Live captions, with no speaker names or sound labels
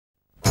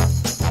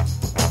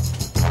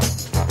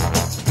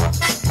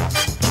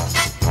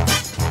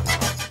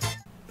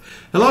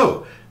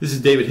Hello, this is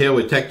David Hale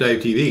with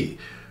TechDiveTV.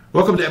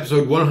 Welcome to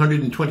episode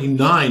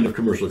 129 of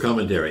Commercial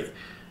Commentary.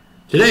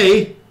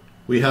 Today,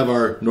 we have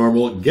our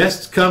normal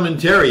guest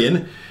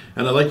commentarian,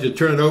 and I'd like to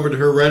turn it over to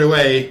her right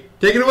away.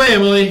 Take it away,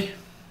 Emily.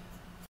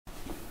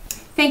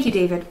 Thank you,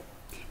 David.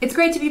 It's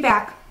great to be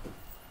back.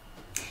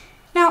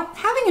 Now,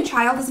 having a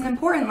child is an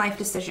important life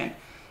decision,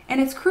 and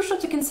it's crucial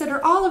to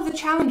consider all of the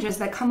challenges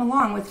that come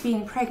along with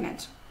being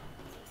pregnant.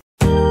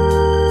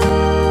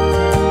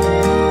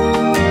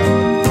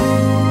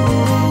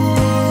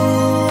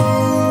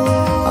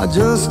 I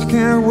just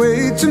can't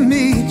wait to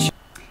meet you.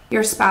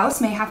 Your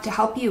spouse may have to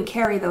help you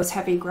carry those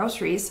heavy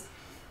groceries,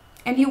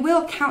 and you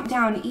will count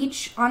down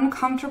each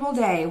uncomfortable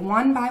day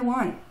one by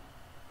one.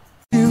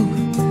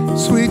 You,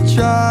 sweet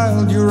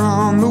child, you're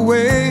on the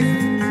way.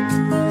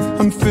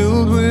 I'm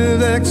filled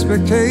with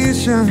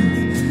expectation,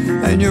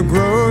 and you're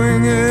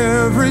growing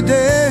every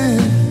day.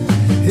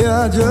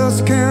 Yeah, I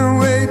just can't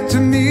wait to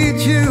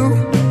meet you.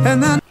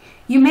 And then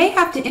you may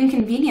have to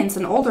inconvenience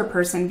an older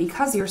person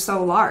because you're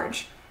so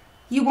large.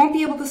 You won't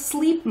be able to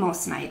sleep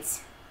most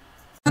nights.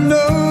 I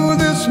know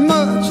this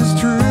much is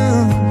true.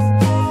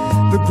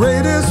 The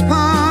greatest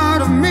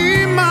part of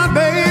me, my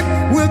babe,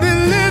 will be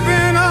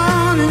living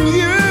on in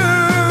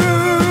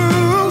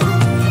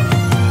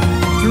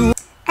you.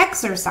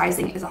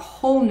 Exercising is a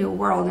whole new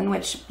world in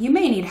which you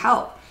may need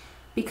help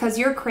because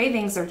your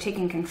cravings are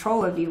taking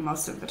control of you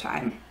most of the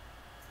time.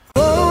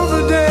 All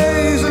the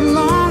days and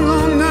long,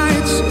 long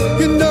nights,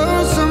 you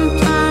know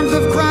sometimes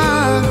I've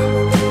cried,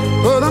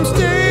 but I'm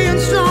staying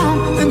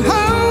strong and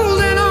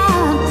holding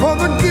on for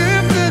the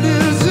gift that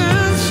is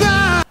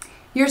inside.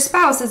 Your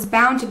spouse is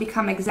bound to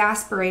become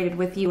exasperated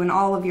with you in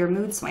all of your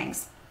mood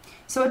swings.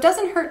 So it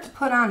doesn't hurt to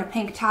put on a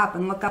pink top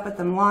and look up at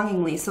them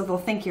longingly so they'll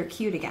think you're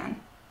cute again.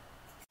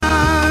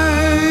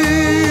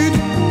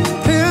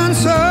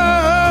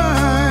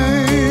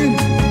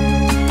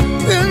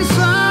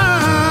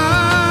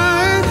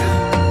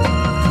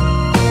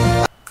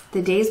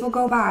 The days will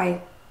go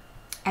by,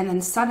 and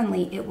then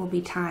suddenly it will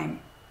be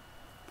time.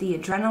 The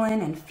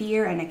adrenaline and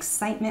fear and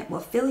excitement will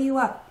fill you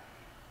up,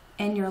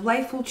 and your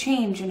life will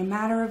change in a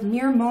matter of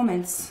mere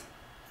moments.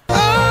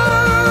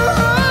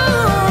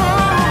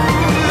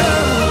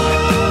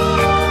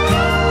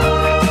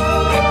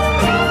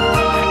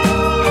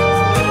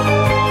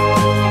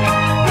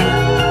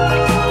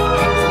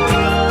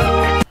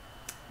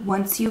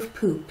 Once you've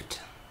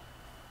pooped.